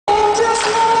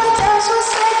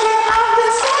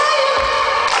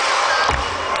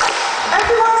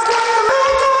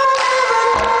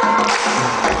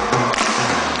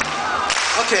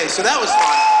so that was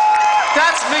fun.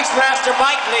 That's Mixmaster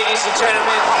Mike, ladies and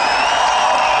gentlemen.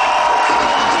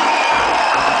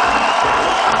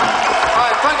 All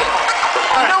right, fuck it.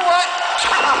 You know what?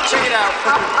 Check it out.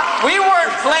 We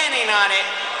weren't planning on it.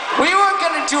 We weren't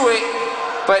gonna do it,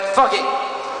 but fuck it.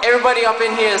 Everybody up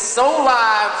in here is so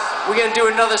live. We're gonna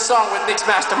do another song with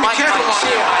Mixmaster Mike. Be careful on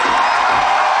there, Mike.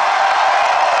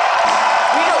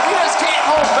 We just can't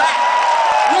hold back.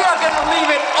 We are gonna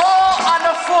leave it all on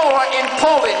the floor in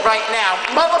Poland right now.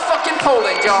 Motherfucking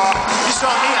Poland, y'all. You saw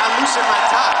me, I loosened my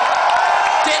tie.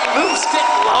 Get loose, get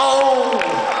low.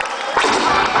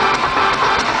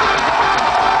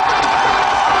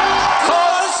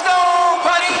 Cause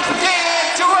nobody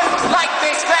can do it like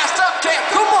Mixmaster can.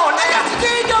 Come on now.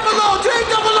 D-double-O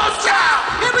style.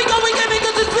 Here we go again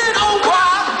because it's been a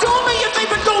while. Do me a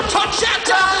favor, don't touch that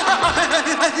time.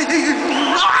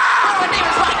 My name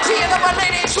is Mike T and I'm my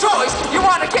lady's choice. You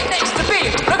wanna get next to me,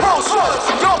 the Rolls Royce.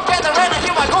 You're gather and I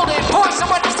hear my golden voice.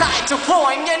 Someone decides to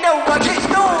flying, you know I get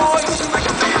noise. Like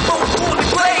a fanboy on the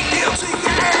blade. He'll see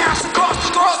your ass across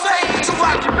the crossfade. So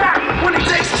rock your back when he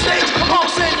takes the stage. Come on,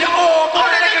 send your all on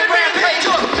a nigga rampage.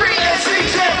 You're 3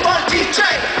 MCs and 1 DJ.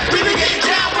 We be getting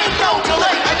down with no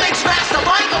delay. I think Mixmaster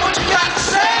Mike, what you got to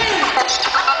say?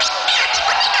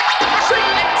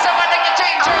 Someone that can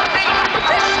change your beat.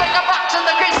 This is like a box in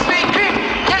the crispy cream.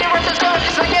 Get it where the gun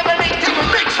is like everything with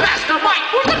Mixmaster Mike.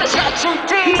 We're gonna shout you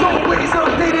deep. He's always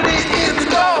updated and in the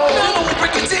know. Now we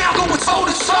break it down, going toe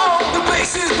to toe. The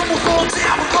bass is when we fall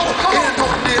down, we go. And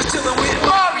on this chillin' with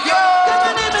Mario.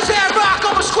 My name is Aaron Rock,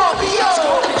 I'm a Scorpio.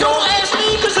 Don't ask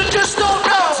me cause I just don't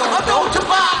know. I'm known to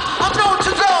buy, I'm known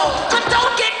to go. But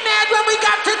don't get mad when we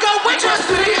got to go. We're just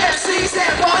 3 MCs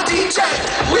and 1 DJ.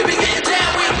 We be getting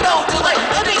down with no delay.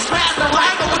 And Mixmaster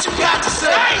Mike, what you got to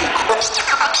say?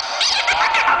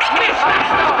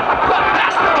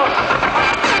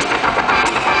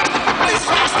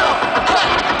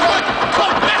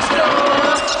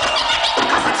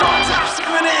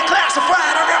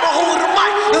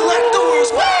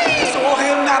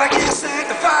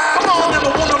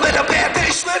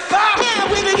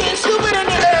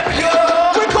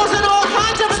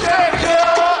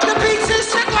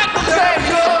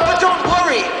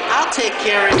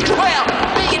 Well,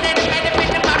 being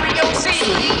independent Mario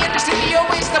City, and the studio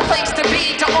is the place to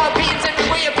be. To all beings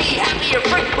everywhere, be happy or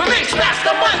free. We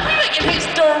Mixmaster Mike, we making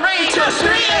history. Just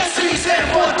 3 MCs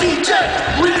and 1 DJ.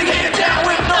 We be getting down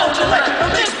with no delay.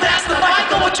 Mixmaster Mike,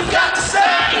 what you got to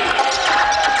say?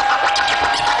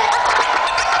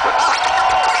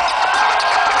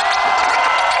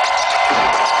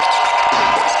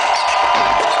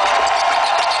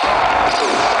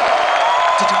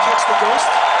 Did you catch the ghost?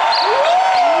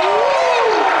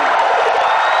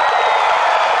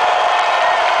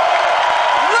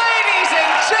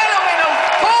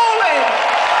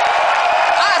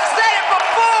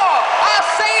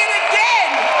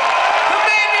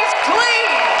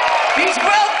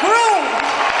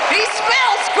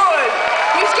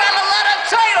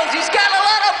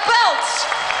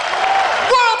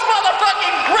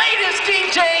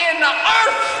 DJ in the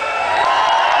earth,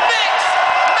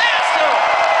 Mixmaster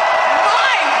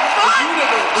Mike,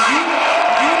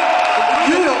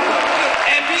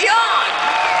 and beyond.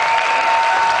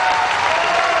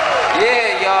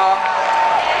 Yeah, y'all.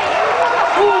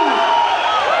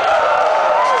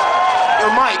 Yo,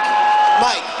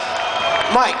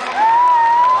 Mike,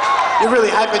 you're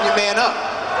really hyping your man up.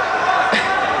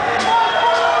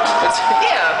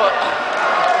 Yeah, but.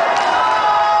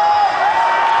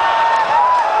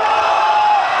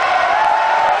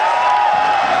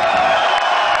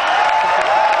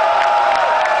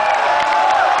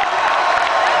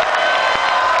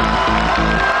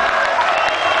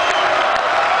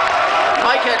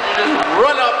 Mike had to just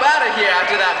run up out of here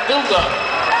after that build-up.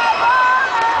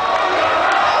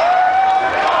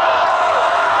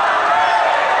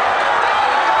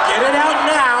 Get it out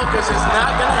now, because it's not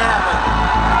gonna happen.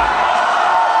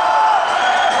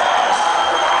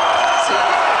 See?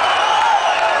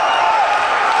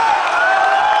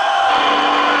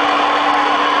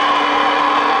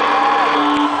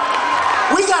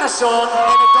 We got a song,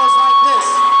 and it goes like this.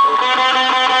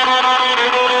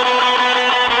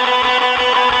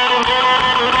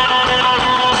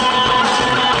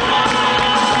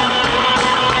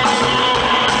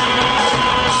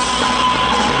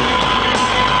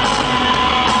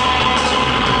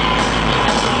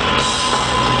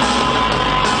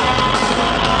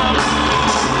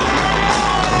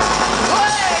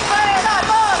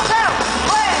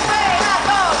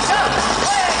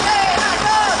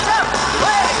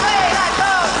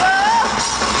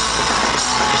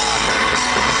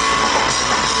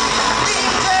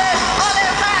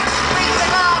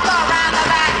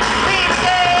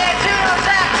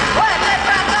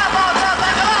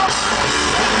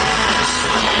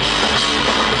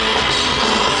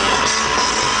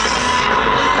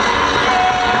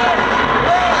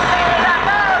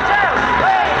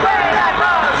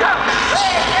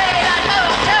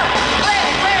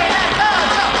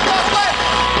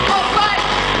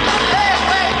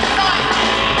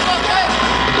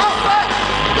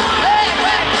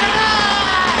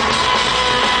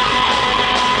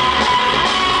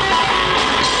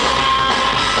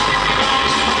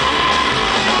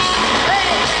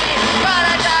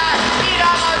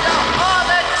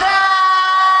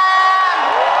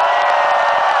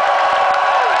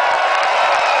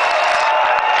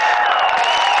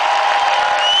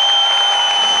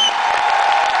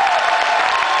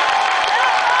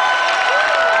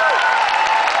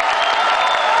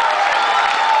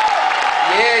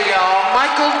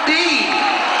 Uncle D.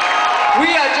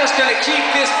 We are just gonna keep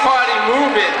this party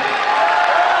moving.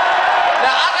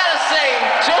 Now I gotta say,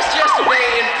 just yesterday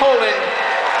in Poland,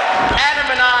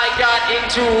 Adam and I got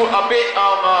into a bit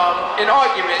of an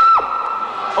argument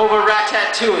over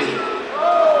Ratatouille.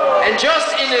 And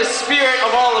just in the spirit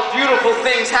of all the beautiful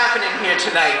things happening here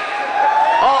tonight,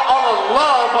 all the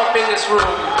love up in this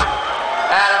room,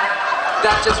 Adam,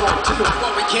 that just won't do.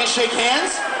 What, we can't shake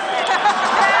hands?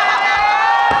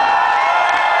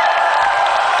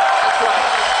 That's right.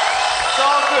 It's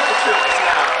all good between us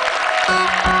now.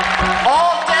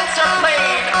 All debts are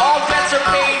paid. All debts are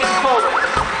paid in Poland.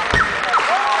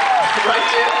 Right,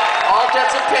 Jim? All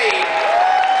debts are paid.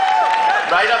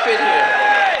 Right up in here.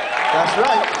 That's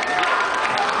right.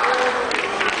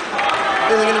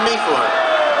 What are they looking at me for?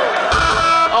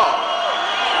 Oh.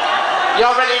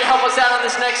 Y'all ready to help us out on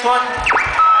this next one?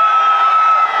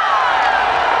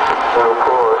 Of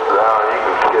course, now you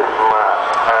can kiss my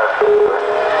ass.